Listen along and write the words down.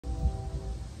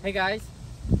Hey guys,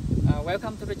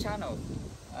 welcome to the channel.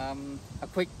 A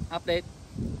quick update,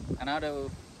 another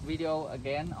video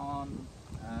again on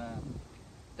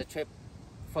the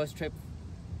first trip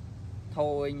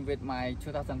towing with my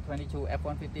 2022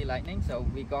 F150 Lightning. So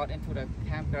we got into the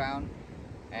campground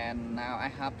and now I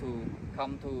have to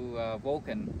come to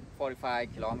Vulcan,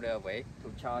 45 kilometers away,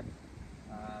 to charge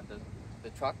the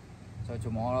truck. So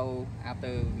tomorrow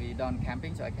after we done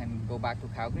camping, so I can go back to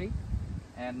Calgary.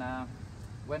 And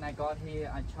when I got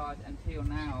here, I charged until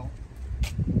now.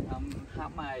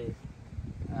 Have my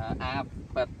app,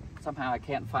 but somehow I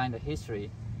can't find the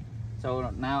history. So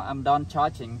now I'm done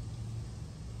charging.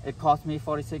 It cost me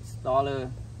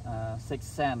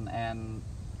 $46.06, and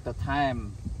the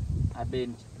time I've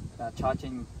been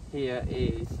charging here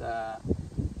is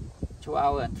 2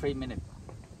 hours and 3 minutes.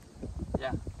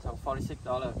 Yeah, so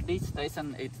 $46. This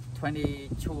station is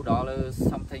 $22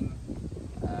 something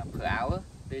per hour.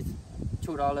 This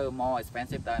 $2 more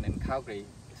expensive than in Calgary.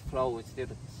 Its flow is still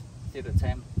the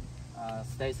same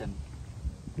station.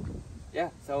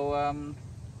 Yeah, so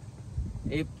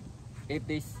if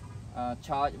this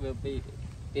charge will be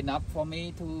enough for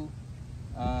me to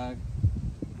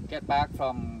get back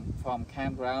from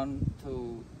campground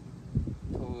to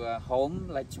home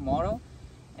like tomorrow,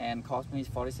 and cost me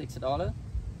 $46.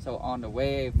 So on the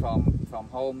way from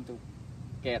home to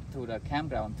get to the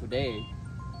campground today,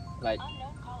 like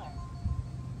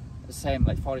the same,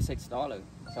 like $46.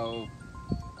 So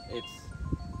it's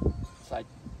like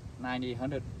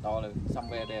 $90–100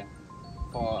 somewhere there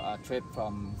for a trip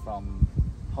from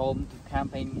home to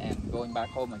camping and going back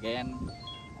home again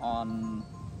on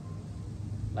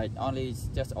like only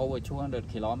just over 200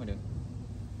 kilometers.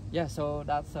 Yeah, so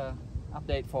that's an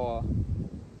update for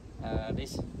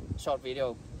this short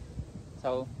video.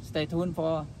 So stay tuned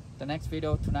for the next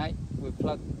video. Tonight we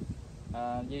plug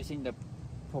using the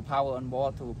power on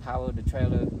board to power the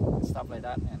trailer and stuff like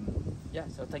that. And yeah,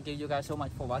 so thank you guys so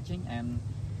much for watching, and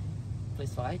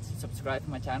please like, subscribe to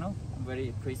my channel. I'm very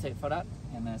appreciative for that,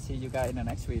 and see you guys in the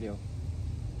next video.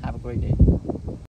 Have a great day.